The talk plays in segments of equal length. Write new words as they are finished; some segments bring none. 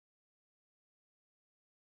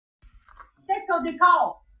fait ton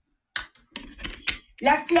décor?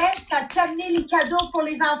 La flèche, t'as-tu amené les cadeaux pour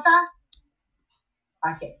les enfants?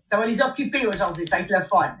 OK. Ça va les occuper aujourd'hui. Ça va être le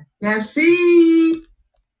fun. Merci.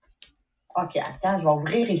 OK, attends, je vais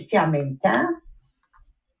ouvrir ici en même temps.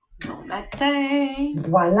 Bon matin.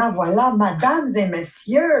 Voilà, mesdames et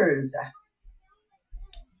messieurs.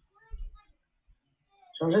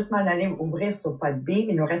 Je vais juste m'en aller ouvrir sur Podbean.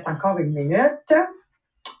 Il nous reste encore une minute.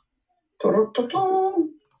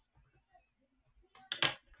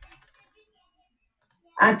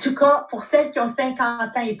 En tout cas, pour celles qui ont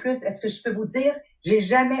 50 ans et plus, est-ce que je peux vous dire, j'ai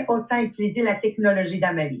jamais autant utilisé la technologie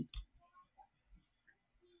dans ma vie.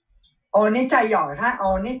 On est ailleurs, hein?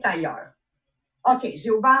 On est ailleurs. OK,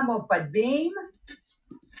 j'ai ouvert mon Podbean.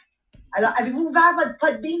 Alors, avez-vous ouvert votre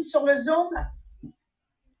Podbean sur le Zoom?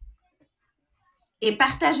 Et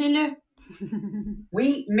partagez-le.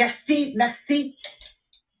 Oui, merci.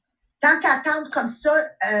 Tant qu'attendre comme ça,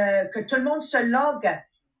 que tout le monde se logue,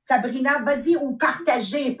 Sabrina, vas-y, ou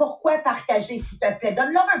partager. Pourquoi partager, s'il te plaît?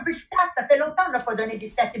 Donne-leur un peu de stats. Ça fait longtemps qu'on n'a pas donné des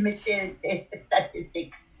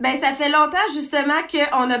statistiques. Ben, ça fait longtemps, justement,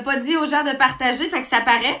 qu'on n'a pas dit aux gens de partager, fait que ça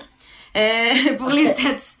paraît. Pour les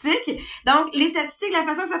statistiques. Donc, les statistiques, la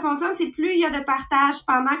façon que ça fonctionne, c'est plus il y a de partages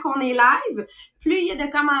pendant qu'on est live, plus il y a de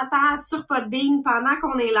commentaires sur Podbean pendant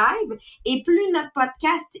qu'on est live, et plus notre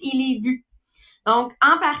podcast, il est vu. Donc,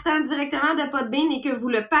 en partant directement de Podbean et que vous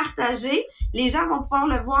le partagez, les gens vont pouvoir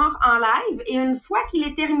le voir en live. Et une fois qu'il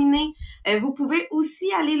est terminé, vous pouvez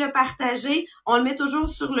aussi aller le partager. On le met toujours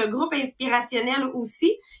sur le groupe inspirationnel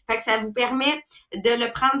aussi. Fait que ça vous permet de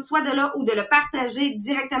le prendre soit de là ou de le partager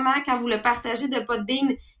directement. Quand vous le partagez de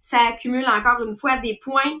Podbean, ça accumule encore une fois des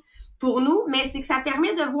points pour nous, mais c'est que ça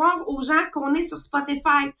permet de voir aux gens qu'on est sur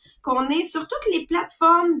Spotify, qu'on est sur toutes les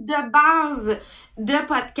plateformes de base de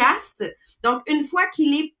podcast. Donc, une fois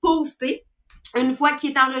qu'il est posté, une fois qu'il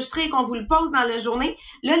est enregistré et qu'on vous le pose dans la journée,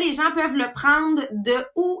 là, les gens peuvent le prendre de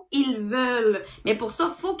où ils veulent. Mais pour ça,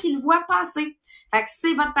 il faut qu'ils le voient passer. Fait que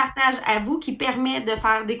c'est votre partage à vous qui permet de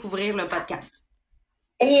faire découvrir le podcast.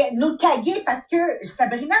 Et nous taguer parce que,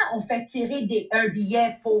 Sabrina, on fait tirer un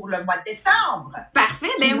billet pour le mois de décembre.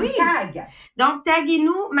 Parfait, ben oui. Tag. Donc,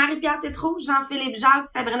 taguez-nous Marie-Pierre Tétrault, Jean-Philippe Jacques,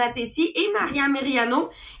 Sabrina Tessier et Marianne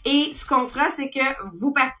Mériano. Et ce qu'on fera, c'est que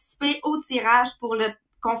vous participez au tirage pour la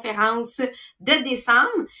conférence de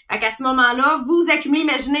décembre. Fait qu'à ce moment-là, vous accumulez,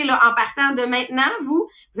 imaginez, là, en partant de maintenant, vous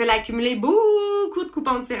allez accumuler beaucoup de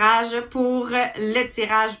coupons de tirage pour le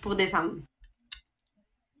tirage pour décembre.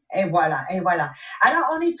 Et voilà. Alors,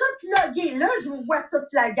 on est toutes loguées. Là, je vous vois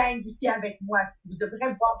toute la gang ici avec moi. Vous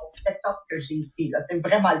devrez voir mon setup que j'ai ici. Là, c'est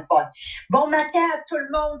vraiment le fun. Bon matin à tout le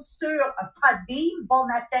monde sur Podbean. Bon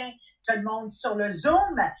matin tout le monde sur le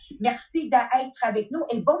Zoom. Merci d'être avec nous.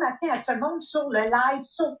 Et bon matin à tout le monde sur le live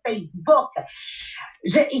sur Facebook.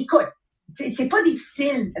 Écoute, c'est pas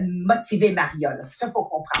difficile de motiver Maria. C'est ça qu'il faut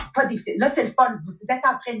comprendre. Pas difficile. Là, c'est le fun. Vous êtes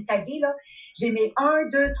en train de taguer, là. J'ai mes 1,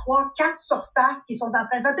 2, 3, 4 surfaces qui sont en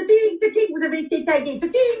train de faire « vous avez été tagués.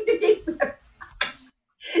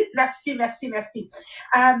 Merci. Je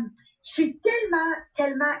suis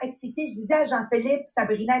tellement excitée. Je disais à Jean-Philippe,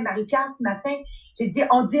 Sabrina et Marie-Pierre ce matin, j'ai dit,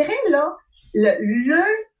 on dirait là, le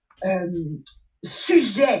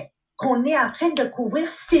sujet qu'on est en train de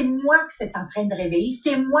couvrir, c'est moi qui c'est en train de réveiller.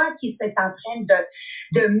 C'est moi qui c'est en train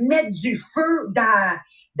de mettre du feu dans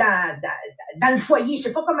le foyer, je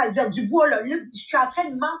sais pas comment le dire, du bois, là, je suis en train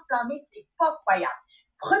de m'enflammer, c'est pas croyable.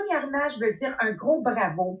 Premièrement, je veux dire un gros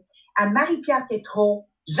bravo à Marie-Pierre Tétrault,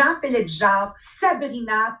 Jean-Philippe Jacques,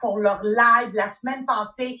 Sabrina pour leur live la semaine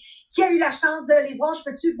passée, qui a eu la chance de les voir. Je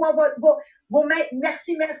peux-tu voir vos mains?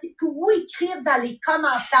 Merci. Pouvez-vous écrire dans les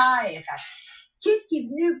commentaires qu'est-ce qui est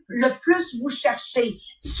venu le plus vous chercher?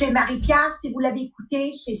 Chez Marie-Pierre, si vous l'avez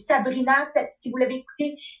écouté, chez Sabrina, si vous l'avez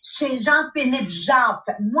écouté, chez Jean-Philippe Jacques.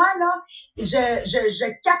 Moi, là, je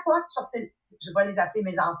capote sur je vais les appeler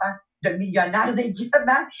mes enfants de millionnaires des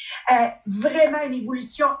diamants. Vraiment une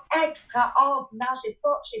évolution extraordinaire. J'ai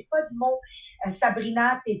pas de mots.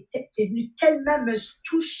 Sabrina, t'es venue tellement me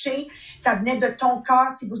toucher. Ça venait de ton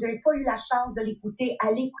cœur. Si vous n'avez pas eu la chance de l'écouter,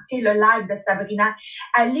 allez écouter le live de Sabrina.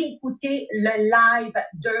 Allez écouter le live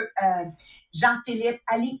de Jean-Philippe.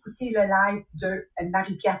 Allez écouter le live de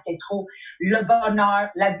Marie-Pierre Tétrault. Le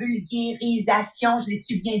bonheur, la vulgarisation. Je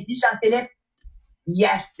l'ai-tu bien dit, Jean-Philippe?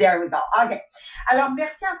 Yes, there we go. OK. Alors,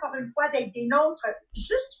 merci encore une fois d'être des nôtres.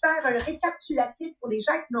 Juste faire un récapitulatif pour les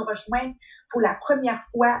gens qui nous rejoignent pour la première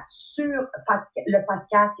fois sur le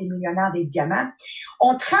podcast des millionnaires des diamants.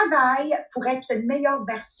 On travaille pour être une meilleure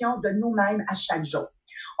version de nous-mêmes à chaque jour.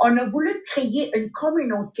 On a voulu créer une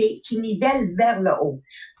communauté qui nivelle vers le haut.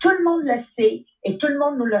 Tout le monde le sait et tout le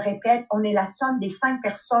monde nous le répète. On est la somme des 5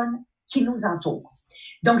 personnes qui nous entourent.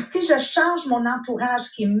 Donc, si je change mon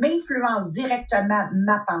entourage qui m'influence directement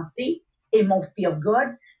ma pensée et mon feel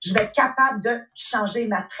good, je vais être capable de changer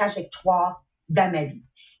ma trajectoire dans ma vie.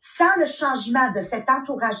 Sans le changement de cet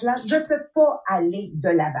entourage-là, je ne peux pas aller de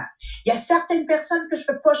l'avant. Il y a certaines personnes que je ne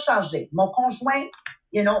peux pas changer. Mon conjoint,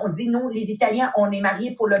 on dit, nous, les Italiens, on est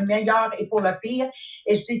mariés pour le meilleur et pour le pire.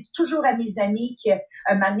 Et je dis toujours à mes amis qu'un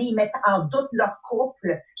moment donné, ils mettent en doute leur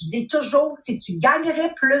couple. Je dis toujours, si tu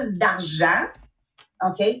gagnerais plus d'argent,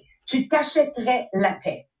 OK, tu t'achèterais la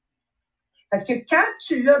paix. Parce que quand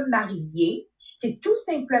tu l'as marié, c'est tout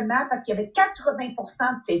simplement parce qu'il y avait 80%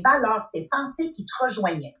 de ses valeurs, ses pensées qui te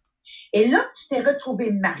rejoignaient. Et là, tu t'es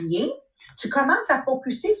retrouvé marié, tu commences à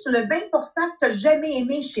focuser sur le 20% que tu n'as jamais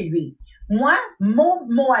aimé chez lui. Moi, mon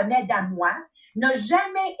Mohamed à moi, n'a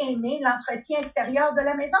jamais aimé l'entretien extérieur de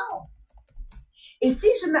la maison. Et si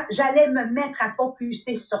j'allais me mettre à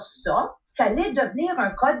focuser sur ça, ça allait devenir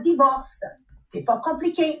un cas de divorce. C'est pas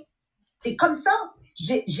compliqué. C'est comme ça.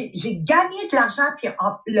 J'ai gagné de l'argent, puis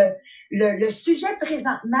le sujet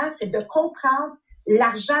présentement, c'est de comprendre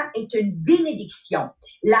l'argent est une bénédiction.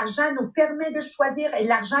 L'argent nous permet de choisir et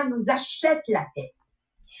l'argent nous achète la paix.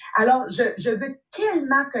 Alors, je veux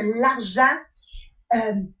tellement que l'argent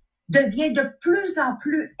devient de plus en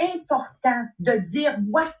plus important de dire,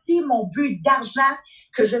 voici mon but d'argent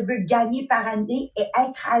que je veux gagner par année et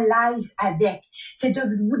être à l'aise avec. C'est de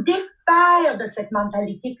vous défaire de cette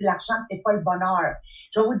mentalité que l'argent, c'est pas le bonheur.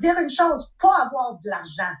 Je vais vous dire une chose, pas avoir de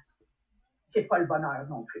l'argent, c'est pas le bonheur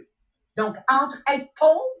non plus. Donc, entre être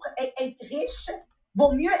pauvre et être riche,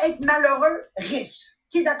 vaut mieux être malheureux riche.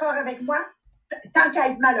 Qui est d'accord avec moi? Tant qu'à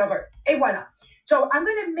être malheureux. Et voilà. So, I'm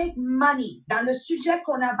going to make money. Dans le sujet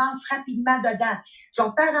qu'on avance rapidement dedans, je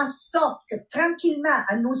vais faire en sorte que tranquillement,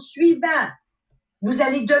 à nos suivants, vous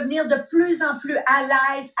allez devenir de plus en plus à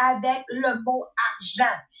l'aise avec le mot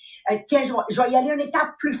argent. Tiens, je vais y aller une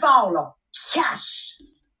étape plus fort, là. Cash.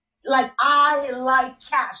 Like, I like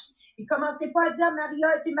cash. Et commencez pas à dire,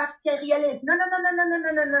 Maria, t'es matérialiste. Non, non, non, non, non, non,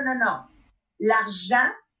 non, non, non, non, non. L'argent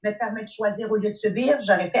me permet de choisir au lieu de subir,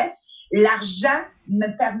 je répète. L'argent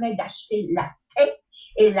me permet d'acheter la paix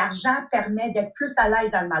et l'argent permet d'être plus à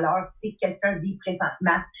l'aise dans le malheur si quelqu'un vit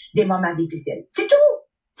présentement des moments difficiles. C'est tout!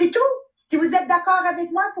 C'est tout! Si vous êtes d'accord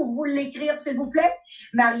avec moi, pour vous l'écrire, s'il vous plaît.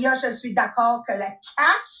 Maria, je suis d'accord que le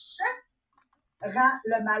cash rend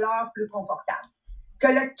le malheur plus confortable. Que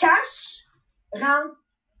le cash rend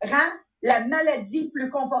la maladie plus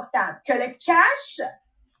confortable. Que le cash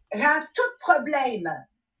rend tout problème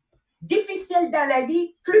difficile dans la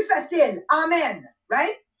vie plus facile. Amen.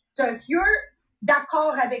 Right? So, if you're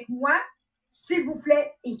d'accord avec moi, s'il vous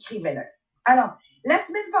plaît, écrivez-le. Alors, la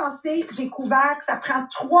semaine passée, j'ai couvert que ça prend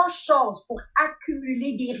 3 choses pour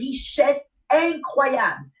accumuler des richesses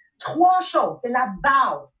incroyables. 3 choses, c'est la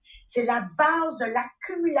base. C'est la base de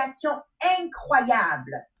l'accumulation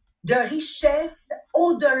incroyable de richesses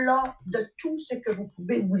au-delà de tout ce que vous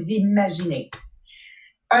pouvez vous imaginer.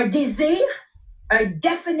 Un désir, un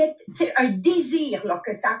désir là,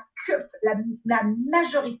 que ça occupe la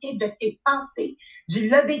majorité de tes pensées du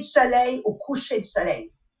lever du soleil au coucher du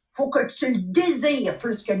soleil. Faut que tu le désires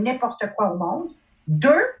plus que n'importe quoi au monde. 2,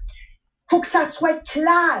 faut que ça soit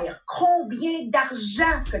clair combien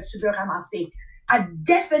d'argent que tu veux ramasser. A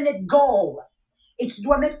definite goal. Et tu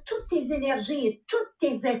dois mettre toutes tes énergies et tous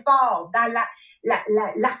tes efforts dans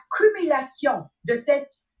l'accumulation de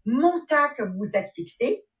cette montant que vous êtes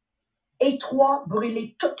fixé. Et 3,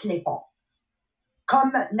 brûler toutes les ponts.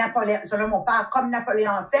 Comme Napoléon, selon mon père, comme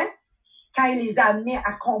Napoléon en fait, quand il les a amenés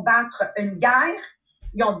à combattre une guerre,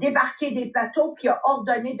 ils ont débarqué des bateaux puis il a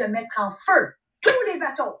ordonné de mettre en feu tous les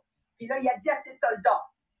bateaux. Puis là, il a dit à ses soldats,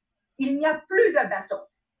 il n'y a plus de bateaux.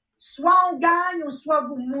 Soit on gagne ou soit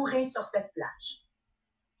vous mourrez sur cette plage.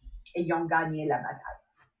 Et ils ont gagné la bataille.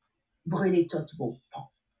 Brûlez tous vos ponts.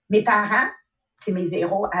 Mes parents, c'est mes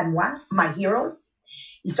héros à moi, my heroes.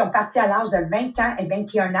 Ils sont partis à l'âge de 20 ans et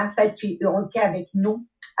 21 ans, celles qui ont été avec nous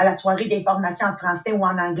à la soirée d'information en français ou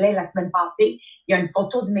en anglais la semaine passée. Il y a une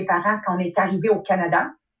photo de mes parents quand on est arrivé au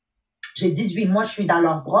Canada. J'ai 18 mois, je suis dans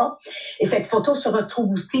leurs bras. Et cette photo se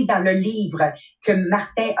retrouve aussi dans le livre que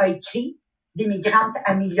Martin a écrit, d'immigrante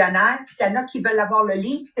à millionnaire. Puis s'il y en a qui veulent avoir le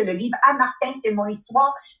livre, c'est le livre à Martin, c'est mon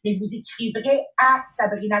histoire, mais vous écriverez à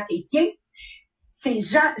Sabrina Tessier.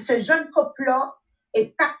 Ce jeune couple-là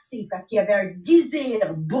est parti parce qu'il y avait un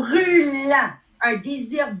désir brûlant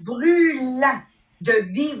de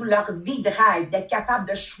vivre leur vie de rêve, d'être capable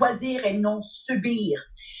de choisir et non subir.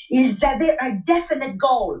 Ils avaient un definite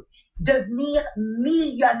goal, devenir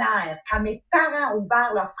millionnaire. Quand mes parents ont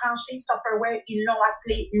ouvert leur franchise Tupperware, ils l'ont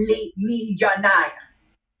appelé les millionnaires.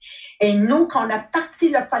 Et nous, quand on a parti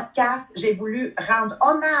le podcast, j'ai voulu rendre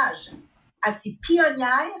hommage à ces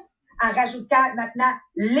pionnières en rajoutant maintenant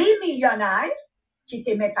les millionnaires, qui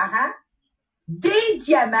étaient mes parents, des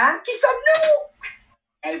diamants, qui sommes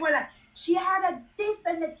nous. Et voilà. She had a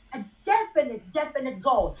definite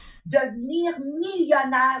goal. Devenir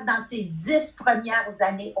millionnaire dans ses 10 premières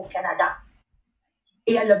années au Canada.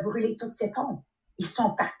 Et elle a brûlé toutes ses fonds. Ils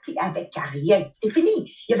sont partis avec rien. C'est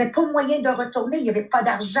fini. Il n'y avait pas moyen de retourner. Il n'y avait pas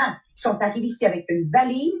d'argent. Ils sont arrivés ici avec une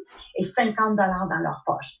valise et 50 $ dans leur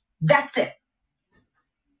poche. That's it.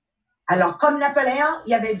 Alors, comme Napoléon,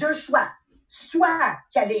 il y avait 2 choix. Soit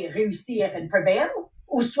qu'il allait réussir and prevail,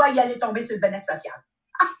 ou soit il allait tomber sur le bénéfice social.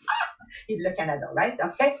 Et le Canada, right?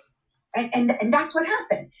 Okay? And that's what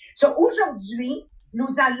happened. So, aujourd'hui,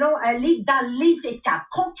 nous allons aller dans les étapes.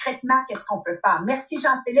 Concrètement, qu'est-ce qu'on peut faire? Merci,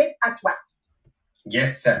 Jean-Philippe. À toi.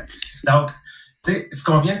 Yes. Donc, tu sais, ce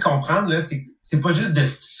qu'on vient de comprendre, là, c'est pas juste de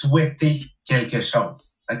souhaiter quelque chose.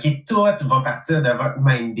 OK? Tout va partir de votre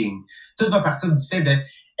minding. Tout va partir du fait de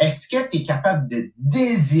est-ce que tu es capable de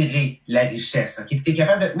désirer la richesse? OK? Tu es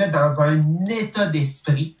capable de te mettre dans un état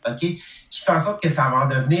d'esprit, OK? Qui fait en sorte que ça va en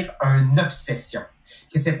devenir une obsession.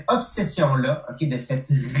 Que cette obsession-là, OK, de cette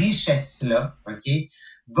richesse-là, OK,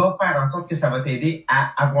 va faire en sorte que ça va t'aider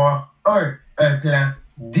à avoir un plan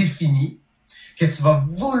défini, que tu vas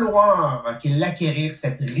vouloir, OK, l'acquérir,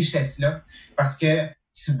 cette richesse-là, parce que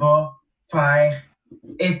tu vas faire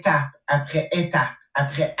étape après étape,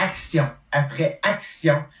 après action,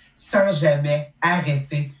 sans jamais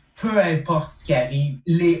arrêter, peu importe ce qui arrive,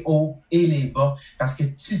 les hauts et les bas, parce que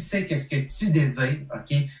tu sais que ce que tu désires,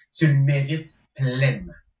 OK, tu le mérites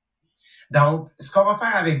pleinement. Donc, ce qu'on va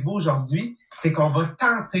faire avec vous aujourd'hui, c'est qu'on va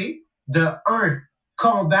tenter de,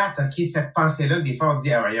 combattre, OK, cette pensée-là. Des fois, on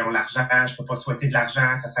dit, ah, voyons, l'argent, je peux pas souhaiter de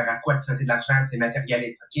l'argent, ça sert à quoi de souhaiter de l'argent, c'est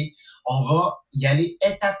matérialiste, OK? On va y aller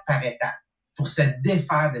étape par étape pour se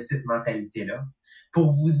défaire de cette mentalité-là,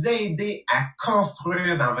 pour vous aider à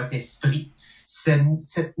construire dans votre esprit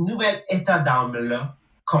cette nouvelle état d'âme-là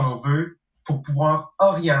qu'on veut pour pouvoir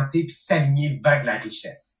orienter puis s'aligner vers la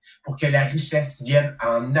richesse, pour que la richesse vienne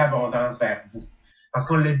en abondance vers vous. Parce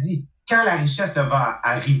qu'on le dit, quand la richesse là, va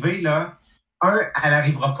arriver, là, elle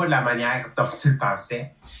n'arrivera pas de la manière dont tu le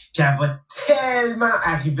pensais, puis elle va tellement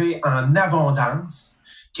arriver en abondance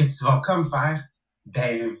que tu vas comme faire,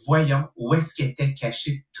 ben voyons, où est-ce qu'il était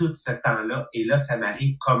caché tout ce temps-là? Et là, ça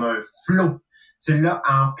m'arrive comme un flot. Tu l'as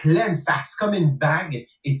en pleine face, comme une vague,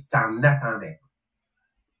 et tu t'en attendais.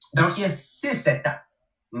 Donc, il y a 6 étapes.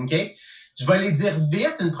 OK? Je vais les dire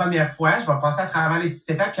vite une première fois. Je vais passer à travers les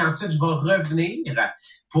 6 étapes, puis ensuite, je vais revenir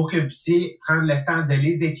pour que vous puissiez prendre le temps de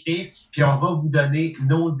les écrire, puis on va vous donner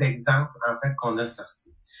nos exemples, en fait, qu'on a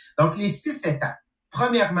sortis. Donc, les 6 étapes.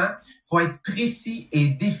 Premièrement, il faut être précis et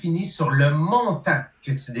défini sur le montant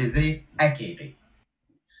que tu désires acquérir.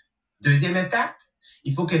 Deuxième étape,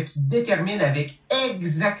 il faut que tu détermines avec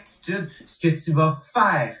exactitude ce que tu vas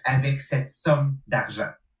faire avec cette somme d'argent.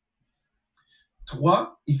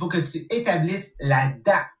 3, il faut que tu établisses la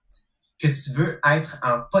date que tu veux être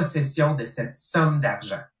en possession de cette somme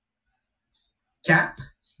d'argent. 4,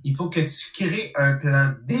 il faut que tu crées un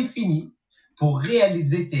plan défini pour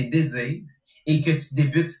réaliser tes désirs et que tu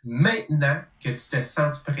débutes maintenant que tu te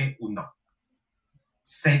sentes prêt ou non.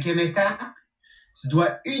 5e étape, tu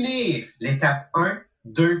dois unir l'étape 1,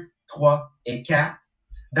 2, 3 et 4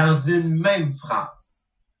 dans une même phrase.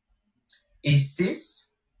 Et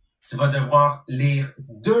 6, tu vas devoir lire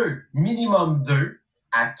minimum 2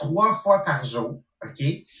 à 3 fois par jour, OK?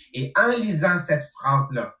 Et en lisant cette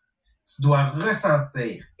phrase-là, tu dois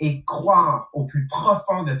ressentir et croire au plus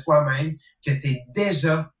profond de toi-même que tu es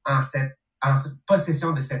déjà en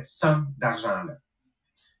possession de cette somme d'argent-là.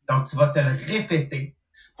 Donc, tu vas te le répéter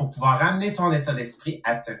pour pouvoir amener ton état d'esprit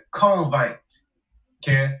à te convaincre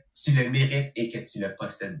que tu le mérites et que tu le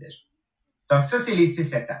possèdes déjà. Donc, ça, c'est les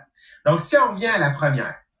 6 étapes. Donc, si on revient à la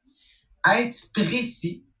première, être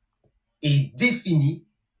précis et défini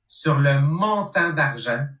sur le montant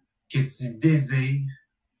d'argent que tu désires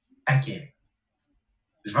acquérir.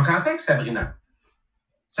 Je vais commencer avec Sabrina.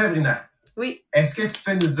 Sabrina. Oui. Est-ce que tu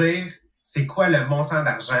peux nous dire c'est quoi le montant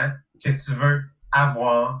d'argent que tu veux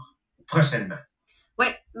avoir prochainement? Oui,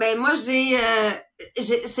 ben moi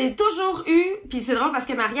j'ai toujours eu, puis c'est drôle parce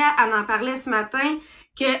que Maria elle en parlait ce matin,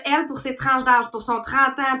 que elle pour ses tranches d'âge, pour son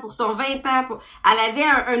 30 ans, pour son 20 ans, elle avait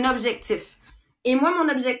un objectif. Et moi mon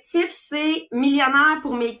objectif c'est millionnaire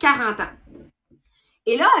pour mes 40 ans.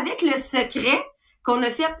 Et là avec le secret, qu'on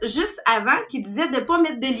a fait juste avant qui disait de pas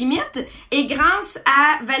mettre de limites. Et grâce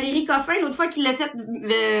à Valérie Coffin, l'autre fois qu'il l'a fait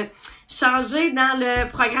changer dans le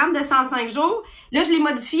programme de 105 jours, là, je l'ai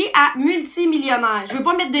modifié à multimillionnaire. Je veux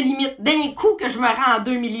pas mettre de limites. D'un coup que je me rends à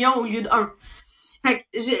 2 millions au lieu de 1. Fait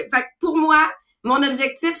que pour moi, mon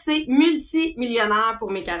objectif, c'est multimillionnaire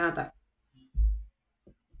pour mes 40 ans.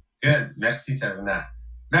 Good. Merci, Sabrina.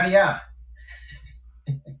 Maria!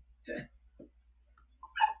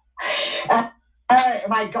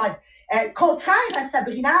 My God. Contraire à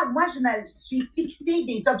Sabrina, moi, je me suis fixé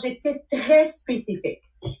des objectifs très spécifiques.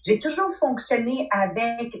 J'ai toujours fonctionné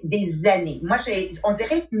avec des années. Moi, on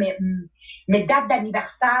dirait que mes dates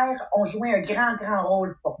d'anniversaire ont joué un grand, grand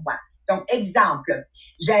rôle pour moi. Donc, exemple,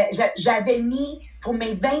 j'avais mis pour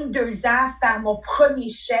mes 22 ans faire mon premier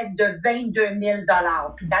chèque de 22 000 $.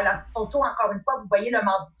 Puis dans la photo, encore une fois, vous voyez le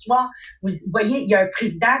mardi soir, vous voyez, il y a un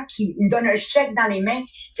président qui me donne un chèque dans les mains.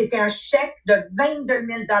 C'était un chèque de 22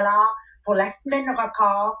 000 $ pour la semaine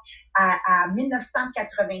record à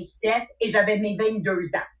 1987 et j'avais mes 22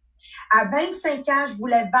 ans. À 25 ans, je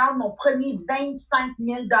voulais vendre mon premier 25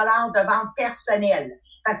 000 $ de vente personnelle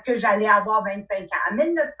parce que j'allais avoir 25 ans. En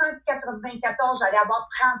 1994, j'allais avoir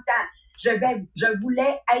 30 ans. Je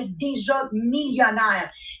voulais être déjà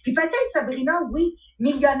millionnaire. Puis peut-être, Sabrina, oui,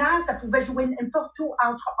 millionnaire, ça pouvait jouer n'importe où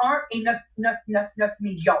entre 1 et 9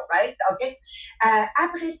 millions, right? OK?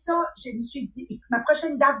 Après ça, je me suis dit, ma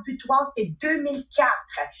prochaine date butoir, c'était 2004.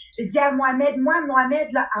 J'ai dit à Mohamed,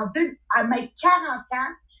 là, à mes 40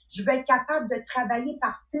 ans, je vais être capable de travailler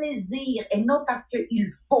par plaisir et non parce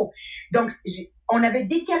qu'il faut. Donc, on avait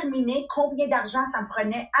déterminé combien d'argent ça me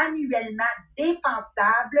prenait annuellement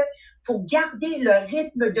dépensable pour garder le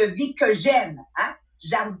rythme de vie que j'aime. Hein?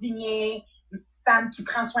 Jardinier, femme qui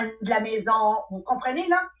prend soin de la maison, vous comprenez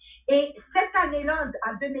là? Et cette année-là,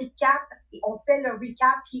 en 2004, on fait le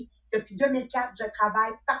recap, puis depuis 2004, je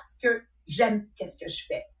travaille parce que j'aime qu'est-ce que je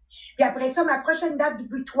fais. Puis après ça, ma prochaine date de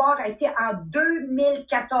butoir a été en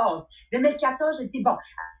 2014. 2014, j'ai dit, bon,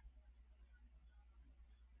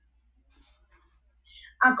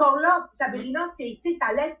 encore là, Sabrina,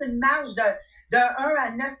 ça laisse une marge de 1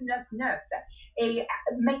 à 9,99. Et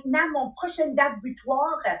maintenant, mon prochaine date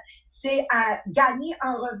butoir, c'est à gagner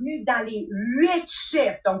un revenu dans les 8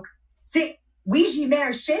 chiffres. Donc, oui, j'y mets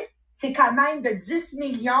un chiffre, c'est quand même de 10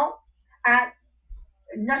 millions à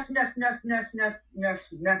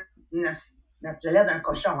 9,9999999. J'ai l'air d'un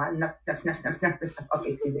cochon, hein? 9,99999. OK,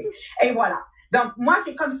 excusez. Et voilà. Donc, moi,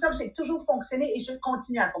 c'est comme ça que j'ai toujours fonctionné et je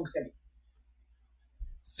continue à fonctionner.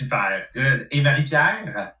 Super, good. Et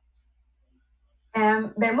Marie-Pierre?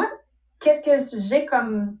 Ben moi, qu'est-ce que j'ai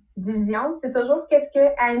comme vision? C'est toujours qu'est-ce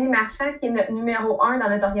que Annie Marchand, qui est notre numéro 1 dans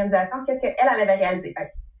notre organisation, qu'est-ce qu'elle avait réalisé?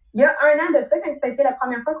 Il y a 1 an de ça, quand ça a été la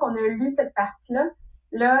première fois qu'on a lu cette partie-là,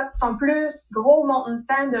 là, son plus gros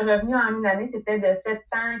montant de revenus en une année, c'était de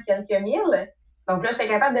 700 quelques mille. Donc là, j'étais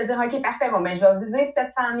capable de dire, OK, parfait, bon, ben, je vais viser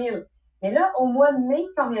 700 000. Mais là, au mois de mai,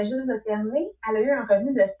 qu'on vient juste de terminer, elle a eu un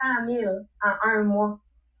revenu de 100 000 en un mois.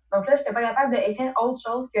 Donc là, j'étais pas capable d'écrire autre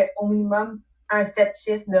chose qu'au minimum un 7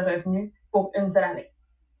 chiffres de revenus pour une seule année.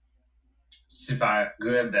 Super,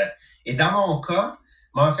 good. Et dans mon cas,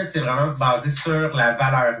 moi, en fait, c'est vraiment basé sur la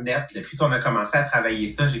valeur nette. Depuis qu'on a commencé à travailler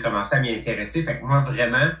ça, j'ai commencé à m'y intéresser. Fait que moi,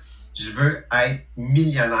 vraiment, je veux être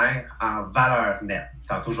millionnaire en valeur nette.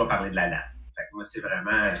 Tantôt, je vais parler de la date. Fait que moi, c'est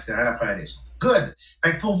vraiment la première des choses. Good!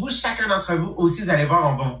 Fait que pour vous, chacun d'entre vous, aussi, vous allez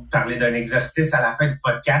voir, on va vous parler d'un exercice à la fin du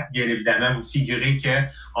podcast. Bien évidemment, vous figurez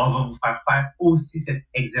qu'on va vous faire aussi cet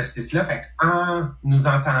exercice-là. Fait qu'en nous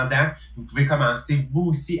entendant, vous pouvez commencer, vous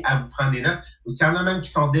aussi, à vous prendre des notes. Ou s'il y en a même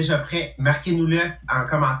qui sont déjà prêts, marquez-nous-le en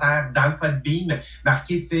commentaire dans le Podbean.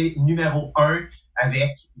 Marquez, tu sais, numéro 1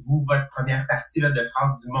 avec vous, votre première partie là, de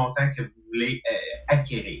phrase du montant que vous voulez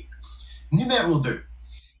acquérir. Numéro 2.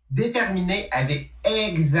 Déterminer avec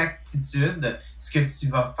exactitude ce que tu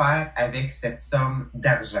vas faire avec cette somme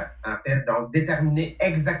d'argent. En fait, donc, déterminer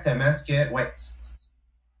exactement ce que,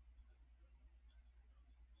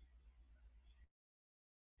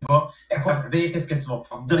 à quoi servir, qu'est-ce que tu vas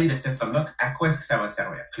pouvoir donner de cette somme-là, à quoi est-ce que ça va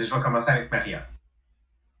servir. Puis je vais commencer avec Maria.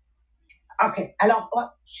 OK. Alors,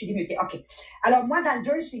 je suis démutée. OK. Alors, moi, dans le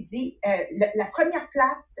 2, j'ai dit, la première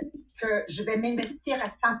place que je vais m'investir à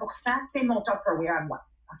 100%, c'est mon Tupperware à moi.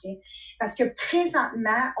 OK? Parce que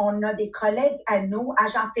présentement, on a des collègues à nous, à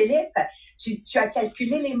Jean-Philippe, tu as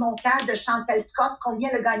calculé les montants de Chantal Scott, combien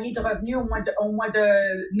elle a gagné de revenus au mois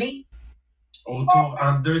de mai? Autour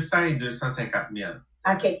entre 200 et 250 000.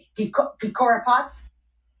 OK. Puis Cora Potts?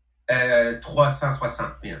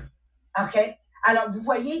 360 000. OK. Alors, vous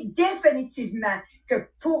voyez définitivement que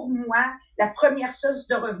pour moi, la première source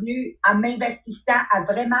de revenus en m'investissant à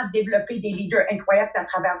vraiment développer des leaders incroyables à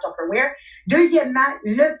travers Tupperware. Deuxièmement,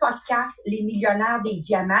 le podcast Les millionnaires des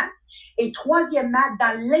diamants. Et troisièmement,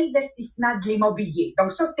 dans l'investissement de l'immobilier.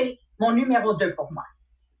 Donc ça, c'est mon numéro 2 pour moi.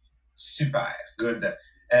 Super, good.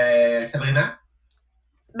 Sabrina?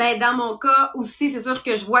 Ben, dans mon cas aussi, c'est sûr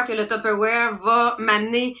que je vois que le Tupperware va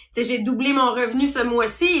m'amener, tu sais, j'ai doublé mon revenu ce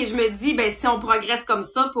mois-ci et je me dis, ben, si on progresse comme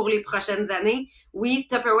ça pour les prochaines années, oui,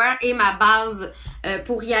 Tupperware est ma base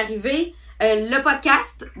pour y arriver. Le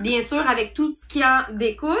podcast, bien sûr, avec tout ce qui en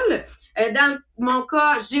découle. Dans mon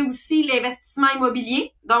cas, j'ai aussi l'investissement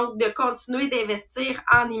immobilier, donc de continuer d'investir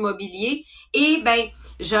en immobilier. Et ben,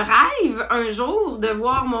 je rêve un jour de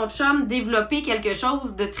voir mon chum développer quelque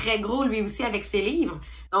chose de très gros lui aussi avec ses livres.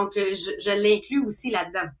 Donc, je l'inclus aussi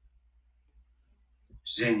là-dedans.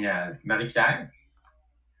 Génial. Marie-Pierre?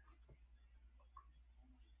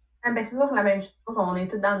 Ah ben, c'est sûr la même chose. On est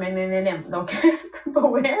tous dans le même MLM. Donc,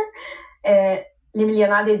 Tupperware, les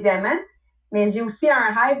millionnaires des diamants. Mais j'ai aussi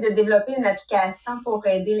un rêve de développer une application pour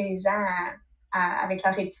aider les gens avec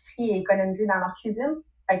leur épicerie et économiser dans leur cuisine.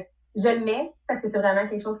 Fait que je le mets parce que c'est vraiment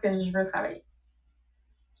quelque chose que je veux travailler.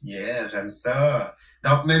 Yeah, j'aime ça.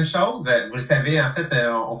 Donc, même chose, vous le savez, en fait,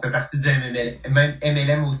 on fait partie du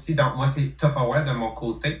MLM aussi. Donc, moi, c'est Tupperware de mon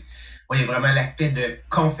côté. Moi, il y a vraiment l'aspect de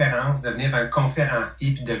conférence, devenir un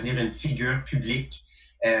conférencier puis devenir une figure publique.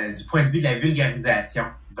 Du point de vue de la vulgarisation,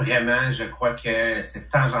 vraiment, je crois que cette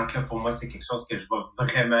tangente-là, pour moi, c'est quelque chose que je vais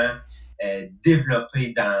vraiment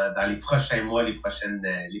développer dans les prochains mois, les prochaines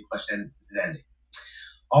années.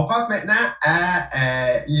 On passe maintenant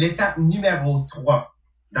à l'étape numéro 3.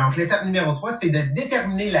 Donc, l'étape numéro 3, c'est de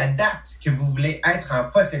déterminer la date que vous voulez être en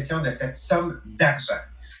possession de cette somme d'argent.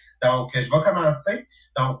 Donc, je vais commencer.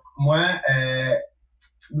 Donc, moi,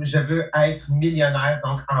 je veux être millionnaire,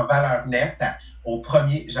 donc en valeur nette, au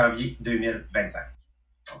 1er janvier 2025.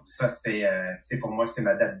 Donc, ça, c'est pour moi, c'est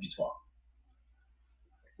ma date butoir.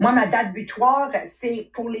 Moi, ma date butoir, c'est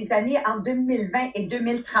pour les années en 2020 et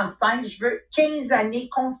 2035. Je veux 15 années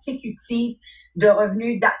consécutives de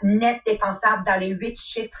revenus nets dépensables dans les 8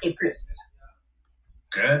 chiffres et plus.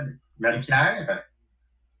 Good. Marie-Pierre?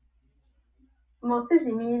 Moi aussi,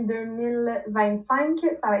 j'ai mis 2025.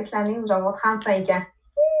 Ça va être l'année où je vais avoir 35 ans.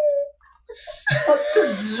 Oh,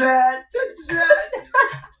 toute jeune.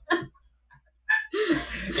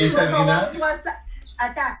 Et Sabrina?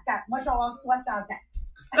 Attends. Moi, je vais avoir 60 ans.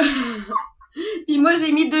 Puis moi,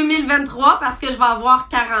 j'ai mis 2023 parce que je vais avoir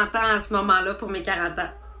 40 ans à ce moment-là pour mes 40 ans.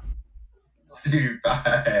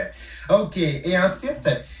 Super. OK. Et ensuite,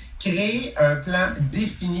 créer un plan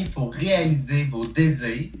défini pour réaliser vos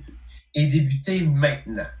désirs et débuter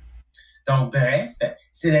maintenant. Donc, bref,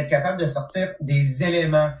 c'est d'être capable de sortir des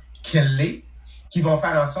éléments clés qui vont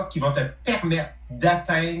faire en sorte qu'ils vont te permettre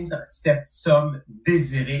d'atteindre cette somme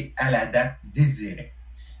désirée à la date désirée.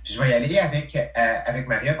 Puis je vais y aller avec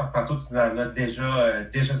Maria parce que tantôt tu en as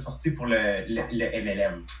déjà sorti pour le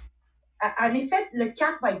MLM. En effet, le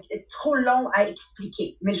 4 va être trop long à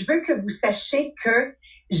expliquer, mais je veux que vous sachiez que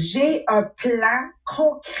j'ai un plan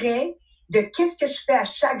concret de qu'est-ce que je fais à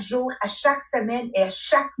chaque jour, à chaque semaine et à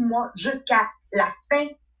chaque mois jusqu'à la fin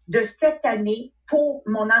de cette année pour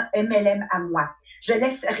mon MLM à moi. Je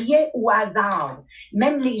laisse rien au hasard.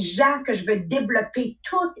 Même les gens que je veux développer,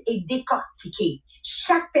 tout est décortiqué.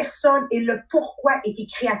 Chaque personne et le pourquoi est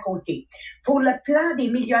écrit à côté. Pour le plan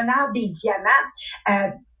des millionnaires des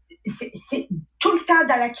diamants, c'est tout le temps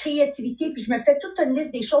dans la créativité, puis je me fais toute une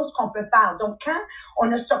liste des choses qu'on peut faire. Donc, quand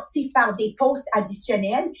on a sorti faire des posts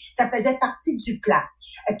additionnels, ça faisait partie du plan.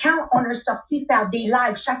 Quand on a sorti faire des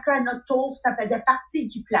lives, chacun à notre tour, ça faisait partie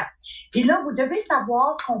du plan. Puis là, vous devez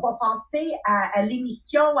savoir qu'on va passer à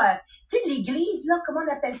l'émission, tu sais, l'église, là, comment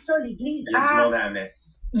on appelle ça, l'église? Il y a du monde à la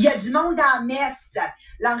messe. Il y a du monde à la messe.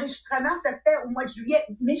 L'enregistrement se fait au mois de juillet.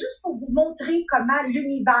 Mais juste pour vous montrer comment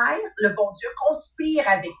l'univers, le bon Dieu, conspire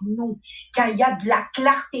avec nous quand il y a de la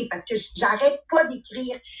clarté. Parce que j'arrête pas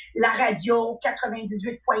d'écrire la radio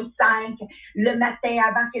 98.5 le matin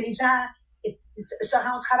avant que les gens se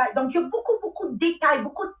rendent au travail. Donc, il y a beaucoup de détails,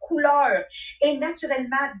 beaucoup de couleurs. Et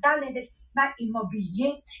naturellement, dans l'investissement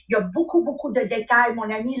immobilier, il y a beaucoup de détails. Mon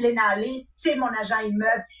amie Léna Allais, c'est mon agent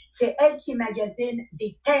immeuble. C'est elle qui magasine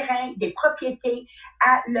des terrains, des propriétés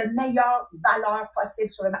à la meilleure valeur possible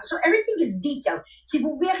sur le marché. So everything is detailed. Si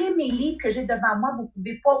vous verrez mes livres que j'ai devant moi, vous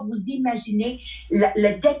pouvez pas vous imaginer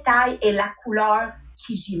le détail et la couleur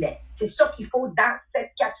qui j'y mets. C'est ça qu'il faut dans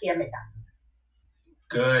cette 4e étape.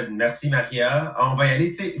 Good. Merci, Maria. On va y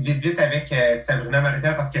aller, tu sais, vite avec Sabrina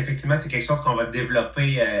Marie-Pierre parce qu'effectivement, c'est quelque chose qu'on va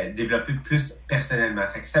développer plus personnellement.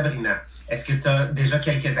 Fait que Sabrina, est-ce que tu as déjà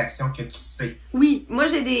quelques actions que tu sais? Oui, moi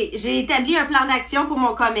j'ai établi un plan d'action pour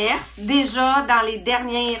mon commerce déjà dans les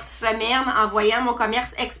dernières semaines en voyant mon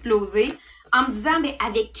commerce exploser, en me disant mais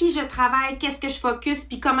avec qui je travaille, qu'est-ce que je focus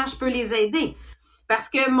puis comment je peux les aider. Parce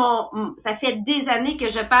que ça fait des années que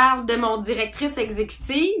je parle de mon directrice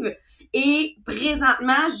exécutive et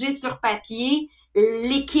présentement, j'ai sur papier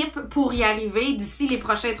l'équipe pour y arriver d'ici les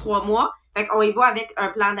prochains 3 mois. Fait qu'on y va avec un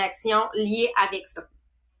plan d'action lié avec ça.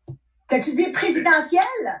 T'as-tu dit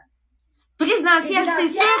présidentielle? Présidentielle, c'est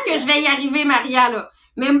sûr que je vais y arriver, Maria, là.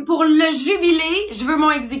 Mais pour le jubilé, je veux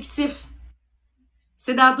mon exécutif.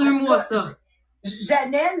 C'est dans 2 mois, ça.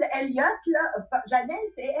 Janelle Elliott, là, Janelle,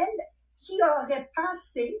 c'est elle qui aurait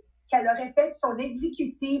pensé qu'elle aurait fait son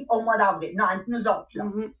exécutif au mois d'avril. Non, avec nous autres, là.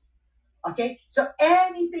 Mm-hmm. OK? So,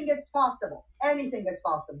 anything is possible. Anything is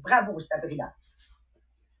possible. Bravo, Sabrina.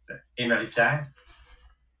 Et Marie-Pierre?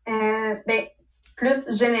 Ben,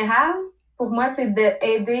 plus général, pour moi, c'est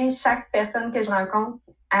d'aider chaque personne que je rencontre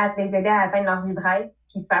à les aider à atteindre leur vie de rêve.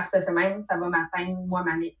 Puis par ce fait même, ça va m'atteindre, moi,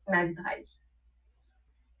 ma vie de rêve.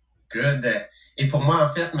 Good. Et pour moi, en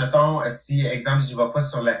fait, mettons, si, exemple, je ne vais pas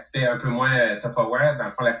sur l'aspect un peu moins top aware, dans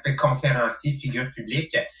le fond, l'aspect conférencier, figure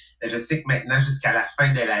publique, je sais que maintenant, jusqu'à la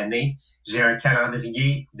fin de l'année, j'ai un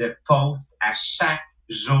calendrier de posts à chaque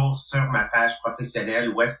jour sur ma page professionnelle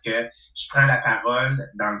où est-ce que je prends la parole,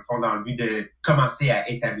 dans le fond, dans le but de commencer à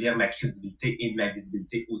établir ma crédibilité et ma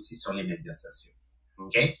visibilité aussi sur les médias sociaux.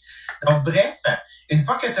 OK? Donc, bref, une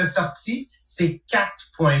fois que tu as sorti ces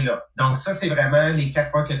 4 points-là, donc ça, c'est vraiment les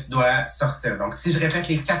 4 points que tu dois sortir. Donc, si je répète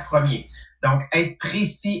les 4 premiers, donc être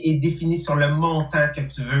précis et défini sur le montant que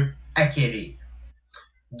tu veux acquérir.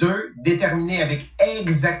 2, déterminer avec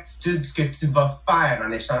exactitude ce que tu vas faire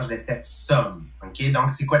en échange de cette somme. OK? Donc,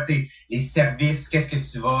 c'est quoi, les services, qu'est-ce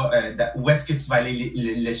que tu vas, où est-ce que tu vas aller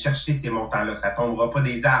le chercher ces montants-là? Ça tombera pas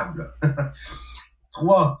des arbres, là.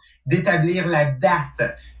 3, d'établir la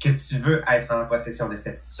date que tu veux être en possession de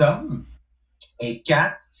cette somme. Et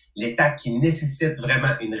 4, l'étape qui nécessite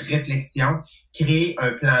vraiment une réflexion, créer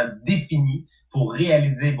un plan défini pour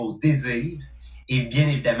réaliser vos désirs et bien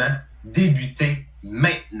évidemment, débuter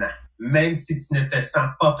maintenant. Même si tu ne te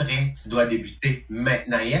sens pas prêt, tu dois débuter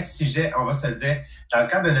maintenant. Et à ce sujet, on va se dire, dans le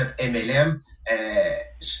cadre de notre MLM,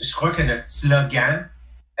 je crois que notre slogan,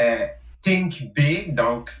 Think Big,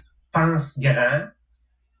 donc pense grand,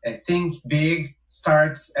 Think Big,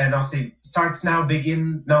 Starts Now,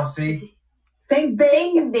 Begin, non, c'est... Think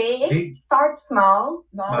big, start small,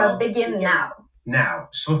 but begin now. Now.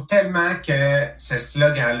 Je trouve tellement que ce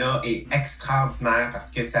slogan-là est extraordinaire parce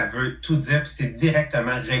que ça veut tout dire, puis c'est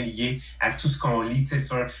directement relié à tout ce qu'on lit, tu sais,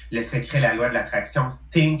 sur le secret, la loi de l'attraction.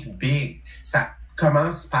 Think big. Ça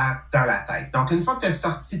commence par dans la tête. Donc, une fois que tu as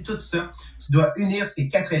sorti tout ça, tu dois unir ces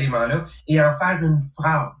 4 éléments-là et en faire une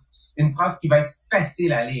phrase. Une phrase qui va être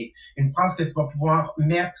facile à lire. Une phrase que tu vas pouvoir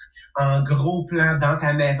mettre en gros plan dans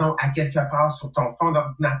ta maison à quelque part sur ton fond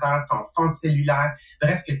d'ordinateur, ton fond de cellulaire.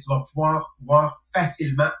 Bref, que tu vas pouvoir voir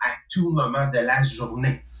facilement à tout moment de la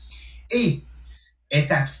journée. Et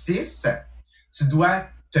étape 6, tu dois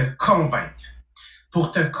te convaincre.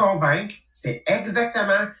 Pour te convaincre, c'est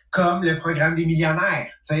exactement comme le programme des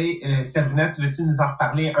millionnaires. Tu sais, Sabrina, tu veux-tu nous en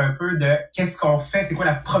reparler un peu de qu'est-ce qu'on fait? C'est quoi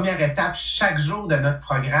la première étape chaque jour de notre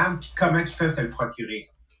programme? Puis comment ils peuvent se le procurer?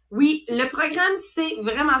 Oui, le programme, c'est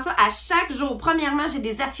vraiment ça. À chaque jour, premièrement, j'ai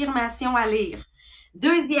des affirmations à lire.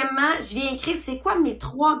 Deuxièmement, je viens écrire c'est quoi mes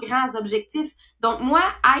 3 grands objectifs. Donc, moi,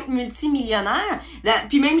 être multimillionnaire,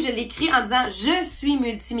 puis même je l'écris en disant je suis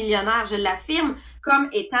multimillionnaire, je l'affirme comme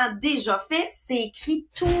étant déjà fait, c'est écrit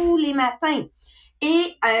tous les matins.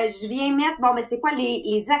 Et je viens mettre, c'est quoi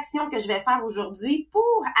les actions que je vais faire aujourd'hui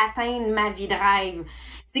pour atteindre ma vie de rêve?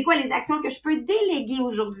 C'est quoi les actions que je peux déléguer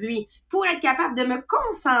aujourd'hui pour être capable de me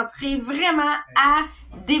concentrer vraiment à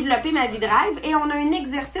développer ma vie de rêve? Et on a un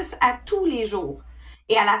exercice à tous les jours.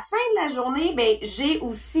 Et à la fin de la journée, j'ai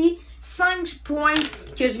aussi 5 points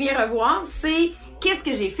que je viens revoir. C'est qu'est-ce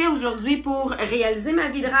que j'ai fait aujourd'hui pour réaliser ma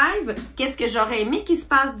vie de rêve? Qu'est-ce que j'aurais aimé qui se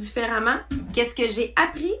passe différemment? Qu'est-ce que j'ai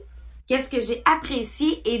appris? Qu'est-ce que j'ai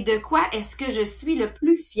apprécié et de quoi est-ce que je suis le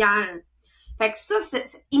plus fière? Fait que ça,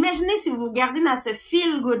 imaginez si vous vous gardez dans ce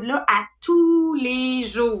feel-good-là à tous les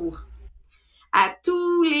jours. À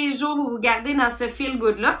tous les jours, vous vous gardez dans ce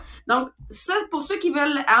feel-good-là. Donc, ça, pour ceux qui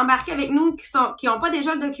veulent embarquer avec nous, qui n'ont pas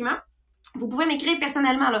déjà le document, vous pouvez m'écrire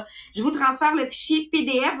personnellement, là. Je vous transfère le fichier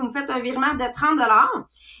PDF, vous me faites un virement de 30 $.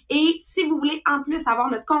 Et si vous voulez en plus avoir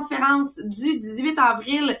notre conférence du 18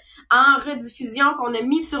 avril en rediffusion qu'on a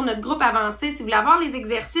mis sur notre groupe avancé, si vous voulez avoir les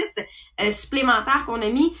exercices supplémentaires qu'on a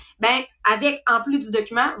mis, ben avec en plus du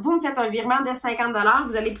document, vous me faites un virement de 50 $.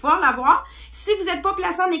 Vous allez pouvoir l'avoir si vous n'êtes pas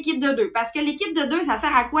placé en équipe de 2. Parce que l'équipe de 2, ça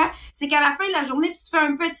sert à quoi? C'est qu'à la fin de la journée, tu te fais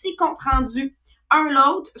un petit compte rendu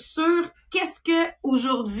l'autre sur qu'est-ce que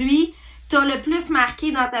aujourd'hui t'as le plus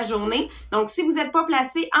marqué dans ta journée. Donc, si vous n'êtes pas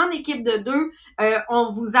placé en équipe de 2,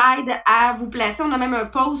 on vous aide à vous placer. On a même un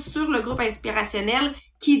post sur le groupe inspirationnel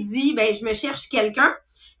qui dit, ben, je me cherche quelqu'un.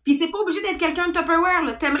 Puis, c'est pas obligé d'être quelqu'un de Tupperware,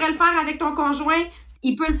 là. T'aimerais le faire avec ton conjoint,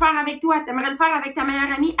 il peut le faire avec toi. T'aimerais le faire avec ta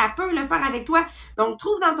meilleure amie, elle peut le faire avec toi. Donc,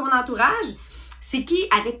 trouve dans ton entourage, c'est qui,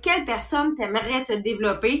 avec quelle personne t'aimerais te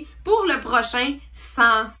développer pour le prochain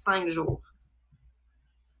 105 jours.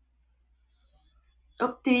 Oh,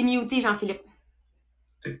 t'es muté, Jean-Philippe.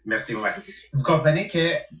 Merci, ouais. Vous comprenez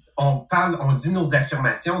que on dit nos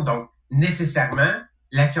affirmations, donc nécessairement,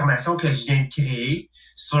 l'affirmation que je viens de créer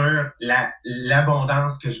sur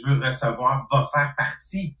l'abondance que je veux recevoir va faire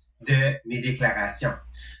partie de mes déclarations.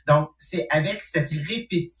 Donc, c'est avec cette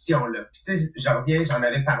répétition-là. Puis, tu sais, j'en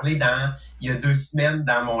avais parlé il y a 2 semaines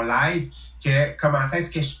dans mon live, que comment est-ce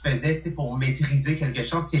que je faisais, tu sais, pour maîtriser quelque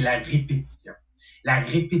chose, c'est la répétition. La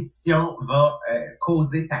répétition va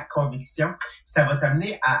causer ta conviction. Ça va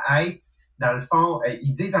t'amener à être, dans le fond,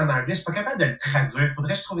 ils disent en anglais, je suis pas capable de le traduire, il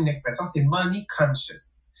faudrait que je trouve une expression, c'est money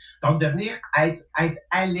conscious. Donc, devenir être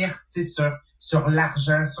alerté sur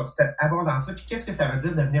l'argent, sur cette abondance-là. Puis, qu'est-ce que ça veut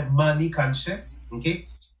dire devenir money conscious? OK?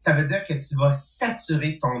 Ça veut dire que tu vas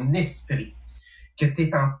saturer ton esprit, que tu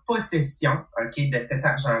es en possession, OK, de cet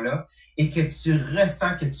argent-là et que tu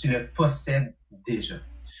ressens que tu le possèdes déjà.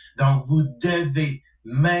 Donc, vous devez,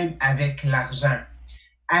 même avec l'argent,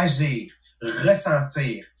 agir,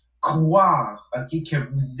 ressentir, croire, OK, que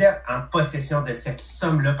vous êtes en possession de cette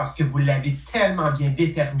somme-là parce que vous l'avez tellement bien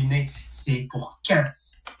déterminé. C'est pour quand,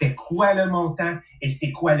 c'était quoi le montant et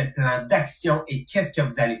c'est quoi le plan d'action et qu'est-ce que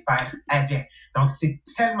vous allez faire avec. Donc, c'est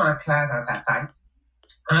tellement clair dans ta tête,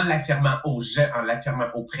 en l'affirmant en l'affirmant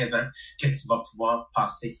au présent, que tu vas pouvoir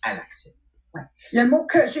passer à l'action. Ouais. Le mot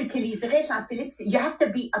que j'utiliserais, Jean-Philippe, c'est « you have to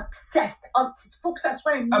be obsessed ». Il faut que ça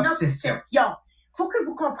soit une obsession. Il faut que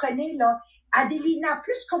vous compreniez, là, Adélina,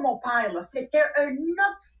 plus que mon père, là, c'était une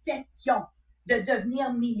obsession de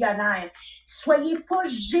devenir millionnaire. Soyez pas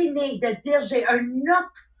gênés de dire « j'ai une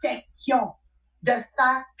obsession de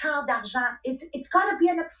faire tant d'argent ». It's gotta be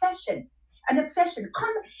an obsession. An obsession.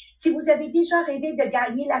 Comme si vous avez déjà rêvé de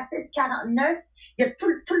gagner la 649, il y a tout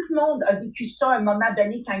le monde a vécu ça à un moment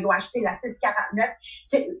donné quand ils ont acheté la 649.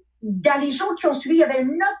 Dans les jours qui ont suivi, il y avait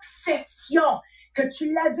une obsession que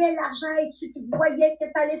tu l'avais l'argent et tu voyais que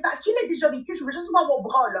ça allait faire. Qui l'a déjà vécu? Je veux juste voir vos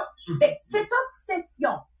bras, là. Mais cette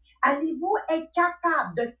obsession, allez-vous être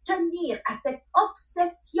capable de tenir à cette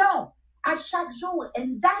obsession à chaque jour?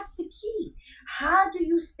 And that's the key. How do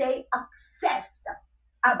you stay obsessed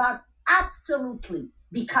about absolutely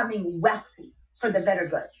becoming wealthy for the better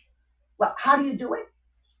good? Well, how do you do it?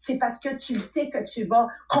 C'est parce que tu sais que tu vas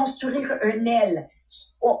construire une aile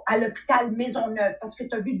à l'hôpital Maisonneuve, parce que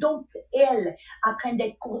tu as vu d'autres ailes en train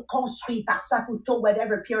d'être construites par Saputo,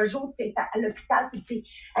 whatever. Puis un jour, tu es à l'hôpital et tu dis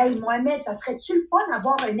 « Hey, Mohamed, ça serait-tu le fun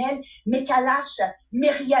d'avoir une aile Mécalache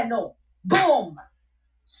Meriano? » Boum!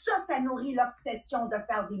 Ça nourrit l'obsession de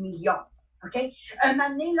faire des millions. OK? Un moment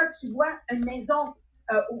donné, là, tu vois une maison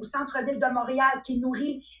au centre-ville de Montréal qui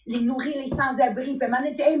nourrit les sans-abri. Puis à un moment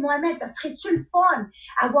donné, tu dis, « Hey, Mohamed, ça serait-tu le fun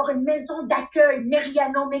avoir une maison d'accueil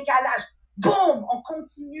Meriano Mécalache? » Boum! On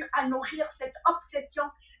continue à nourrir cette obsession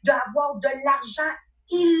d'avoir de l'argent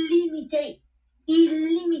illimité.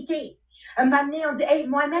 Illimité. Un moment donné, on dit, « Hey,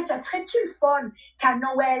 Mohamed, ça serait-tu le fun qu'à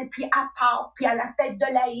Noël, puis à Pâques, puis à la fête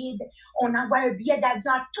de l'Aïd, on envoie un billet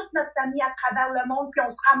d'avion à toute notre famille à travers le monde, puis on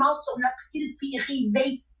se ramasse sur notre île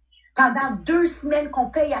privée pendant 2 semaines qu'on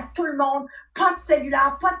paye à tout le monde, pas de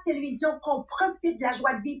cellulaire, pas de télévision, qu'on profite de la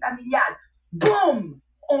joie de vie familiale. » Boum!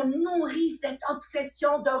 On nourrit cette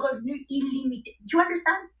obsession de revenus illimités. Do you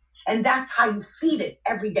understand? And that's how you feed it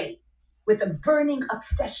every day, with a burning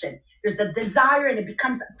obsession. There's the desire and it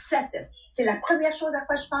becomes obsessive. C'est la première chose à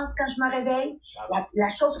quoi je pense quand je me réveille, la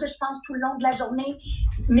chose que je pense tout le long de la journée.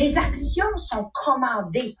 Mes actions sont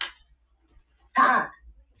commandées par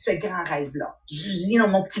ce grand rêve-là.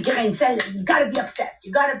 Mon petit grain de sel, you gotta be obsessed.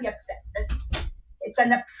 You gotta be obsessed. It's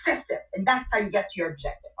an obsessive, and that's how you get to your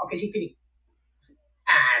objective. OK, j'ai fini.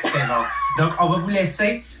 Ah, c'est bon. Donc, on va vous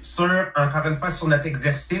laisser encore une fois, sur notre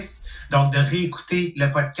exercice. Donc, de réécouter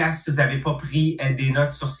le podcast si vous n'avez pas pris des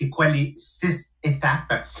notes sur c'est quoi les 6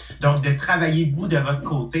 étapes. Donc, de travailler vous de votre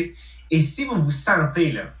côté. Et si vous vous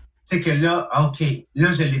sentez là, c'est que là, OK,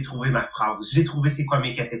 là, je l'ai trouvé ma phrase. J'ai trouvé c'est quoi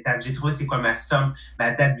mes 4 étapes. J'ai trouvé c'est quoi ma somme,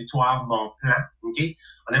 ma date butoir, mon plan. OK?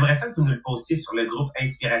 On aimerait ça que vous nous le postiez sur le groupe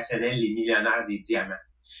inspirationnel Les Millionnaires des Diamants.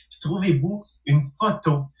 Puis trouvez-vous une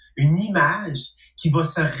photo, une image qui va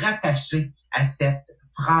se rattacher à cette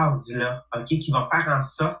phrase-là, OK? Qui va faire en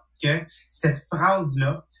sorte que cette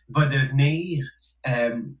phrase-là va devenir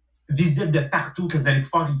visible de partout, que vous allez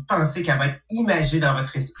pouvoir y penser, qu'elle va être imagée dans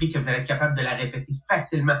votre esprit, que vous allez être capable de la répéter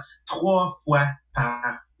facilement 3 fois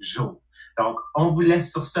par jour. Donc, on vous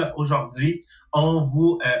laisse sur ça aujourd'hui. On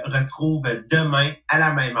vous retrouve demain à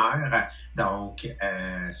la même heure. Donc,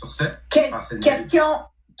 sur ce, question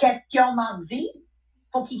mardi.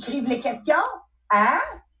 Faut qu'ils écrivent les questions. Hein?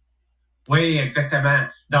 Oui, exactement.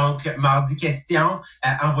 Donc, mardi question,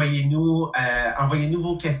 envoyez-nous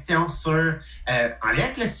vos questions sur en lien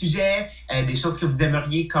avec le sujet, des choses que vous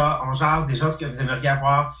aimeriez qu'on jase, des choses que vous aimeriez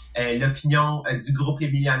avoir l'opinion du groupe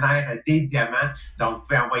Les Millionnaires des Diamants. Donc, vous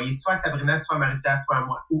pouvez envoyer soit à Sabrina, soit à Marita, soit à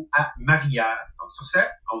moi ou à Maria. Donc, sur ce,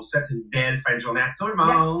 on vous souhaite une belle fin de journée à tout le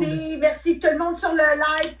monde. Merci tout le monde sur le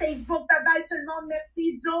live, Facebook, bye-bye tout le monde,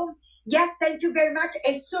 merci Zoom. Yes, thank you very much.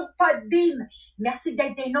 Et sur Podbean, merci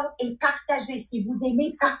d'être des nôtres et partagez. Si vous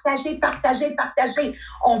aimez, partagez.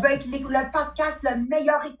 On veut être le podcast le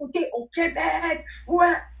meilleur écouté au Québec.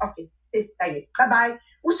 Ouais. OK, ça y est. Bye-bye.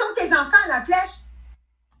 Où sont tes enfants, la flèche?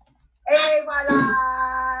 Et voilà.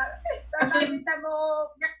 Bye-bye, mes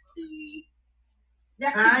amours. Merci.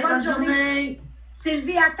 Merci, bonne journée.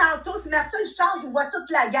 Sylvie, à tantôt. Si ma seule change, je vois toute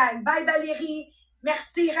la gang. Bye, Valérie.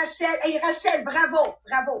 Merci, Rachel. Hey, Rachel, bravo.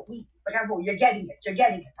 Oui, bravo. You getting it.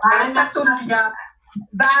 Bye, Marto, les gars.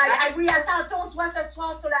 Bye. Ah oui, à tantôt. On se voit ce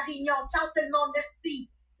soir sur la réunion. Ciao, tout le monde. Merci.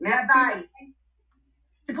 Bye bye.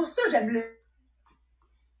 C'est pour ça que j'aime le